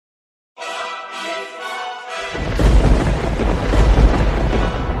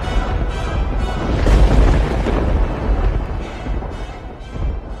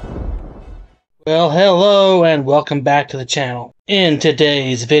Well, hello and welcome back to the channel. In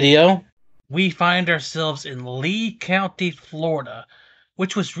today's video, we find ourselves in Lee County, Florida,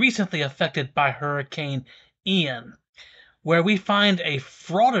 which was recently affected by Hurricane Ian, where we find a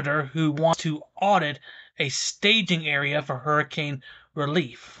frauditor who wants to audit a staging area for Hurricane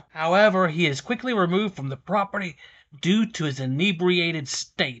Relief. However, he is quickly removed from the property due to his inebriated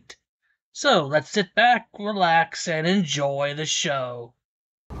state. So let's sit back, relax, and enjoy the show.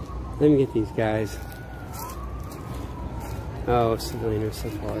 Let me get these guys. Oh, civilian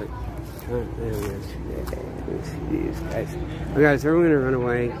support. Let me see these guys. Oh, guys, they're gonna run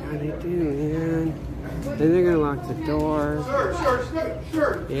away. How they do, man? Then they're gonna lock the door.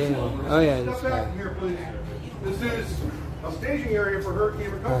 Sure. Yeah. Oh, yeah. This guy. Here, please. This is a staging area for Hurricane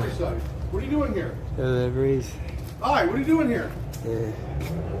Recovery Site. What are you doing here? Deliveries. Hi, what are you doing here? Yeah.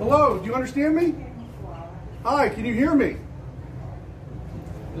 Hello, do you understand me? Hi, can you hear me?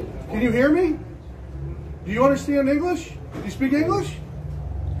 Can you hear me? Do you understand English? Do you speak English?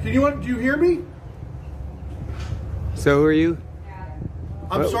 Do you hear me? So who are you?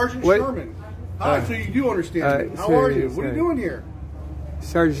 I'm Sergeant Sherman. Hi, so you do understand me. How are you? What are you doing here?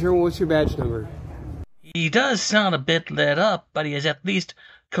 Sergeant Sherman, what's your badge number? He does sound a bit lit up, but he is at least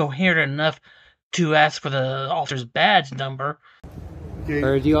coherent enough to ask for the officer's badge number. Okay.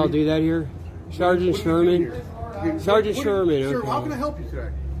 Or do you all do that here? Sergeant Sherman? Sergeant Sherman, Sir, okay. how can I help you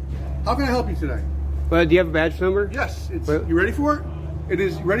today? How can I help you today? Well, do you have a badge number? Yes. You ready for it?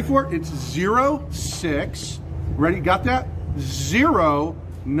 It's 06. Ready? Got that?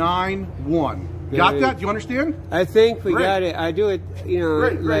 091. Got that? Do you understand? I think we got it. I do it, you know,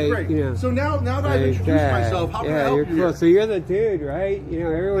 Great. you know. So now that I've introduced myself, how can I help you? Cool. So you're the dude, right? You know,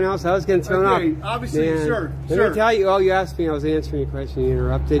 everyone else, I was getting thrown off. Obviously, Man. sir. Let me tell you, you asked me, I was answering your question, you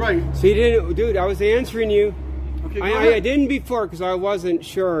interrupted. Right. So you didn't, dude, I was answering you. Okay, I didn't before because I wasn't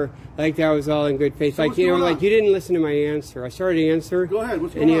sure, like that was all in good faith. So like, you know, like you didn't listen to my answer. I started to answer. Go ahead,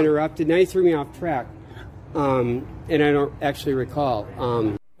 what's going on? And you interrupted. Now you threw me off track. And I don't actually recall.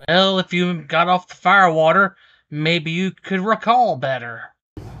 Well, if you got off the firewater, maybe you could recall better.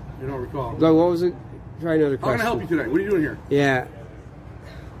 You don't recall. What was it? Try another question. How can I help you today? What are you doing here? Yeah.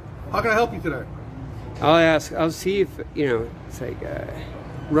 How can I help you today? I'll ask. I'll see if, you know, it's like,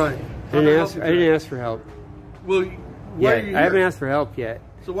 Right. I didn't ask for help. Well, why are you here? I haven't asked for help yet.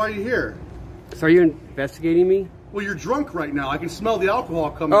 So why are you here? So are you investigating me? Well, you're drunk right now. I can smell the alcohol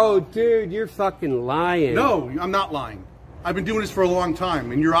coming. Oh, dude, you're fucking lying. No, I'm not lying. I've been doing this for a long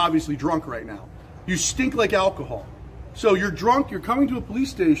time, and you're obviously drunk right now. You stink like alcohol. So you're drunk, you're coming to a police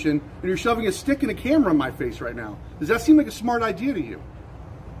station, and you're shoving a stick and a camera in my face right now. Does that seem like a smart idea to you?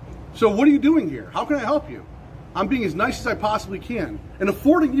 So what are you doing here? How can I help you? I'm being as nice as I possibly can, and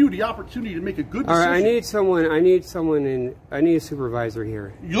affording you the opportunity to make a good decision. All right, I need a supervisor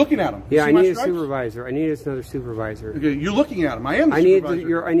here. You're looking at him. Yeah, I need a supervisor. I need another supervisor. Okay, you're looking at him. I am the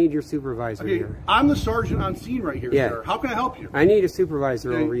supervisor. I need your supervisor here. I'm the sergeant on scene right here, sir. How can I help you? I need a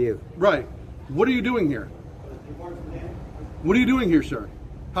supervisor over you. Right. What are you doing here? What are you doing here, sir?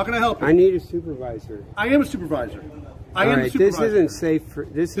 How can I help you? I need a supervisor. I am a supervisor. I am the supervisor. This isn't safe for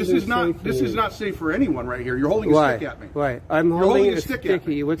this is not safe for anyone right here. You're holding a stick at me. Why? I'm holding a stick at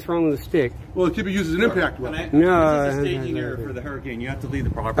you. What's wrong with the stick? Well, it could be used as an impact weapon. No. This is a staging area for the hurricane. You have to leave the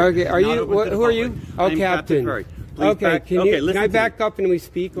property. Okay. Are you? Who are you? Oh, Captain. Okay. Can I back up and we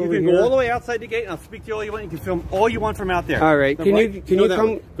speak over here? You can go all the way outside the gate, and I'll speak to you all you want. You can film all you want from out there. All right. Can you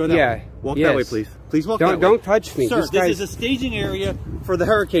come? Go that way. Walk that way, please. Please walk that way. Don't touch me. Sir, this is a staging area for the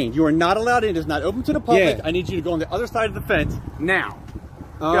hurricane. You are not allowed in. It is not open to the public. Yeah. I need you to go on the other side of the fence now.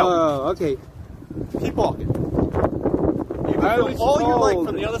 Oh, okay. Keep walking. You can film all you like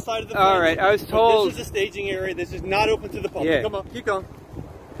from the other side of the fence. All right. I was told. This is a staging area. This is not open to the public. Yeah. Come on. Keep going.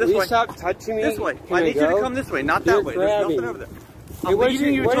 This Will way. you stop touching me? This way. I need you to come this way, not that way. There's nothing over there. I'm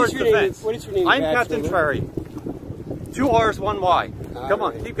leading you towards the fence. What is your name? I'm Captain Ferry. 2 R's, 1 Y. Come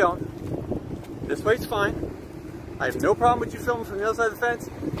on, keep going. This way's fine. I have no problem with you filming from the other side of the fence,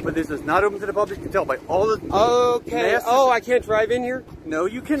 but this is not open to the public. You can tell by all the... Okay. I can't drive in here? No,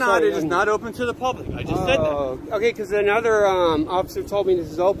 you cannot. It is not open to the public. I just said that. Okay, because another officer told me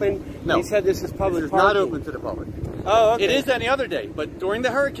this is open. No. He said this is public parking. This is not open to the public. Oh, okay. It is any other day, but during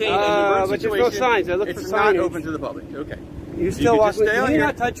the hurricane and the but there's no signs. I looked for it's signage. not open to the public. Okay. You still walking? Can you here.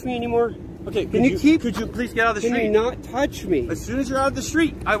 not touch me anymore? Okay. Could you please get out of the street? Can you not touch me? As soon as you're out of the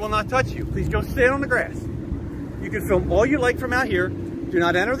street, I will not touch you. Please go stand on the grass. You can film all you like from out here. Do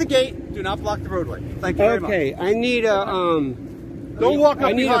not enter the gate. Do not block the roadway. Thank you very much. Okay. I need a Don't walk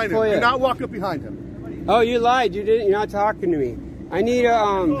up behind him. Do not walk up behind him. Oh, you lied. You didn't. You're not talking to me. I need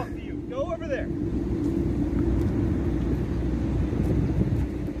a Go over there.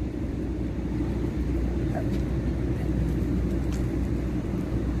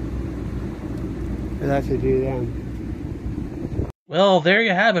 But that's what do them. Well, there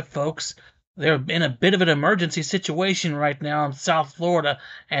you have it, folks. They're in a bit of an emergency situation right now in South Florida,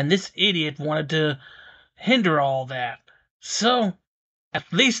 and this idiot wanted to hinder all that. So,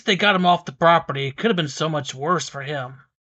 at least they got him off the property. It could have been so much worse for him.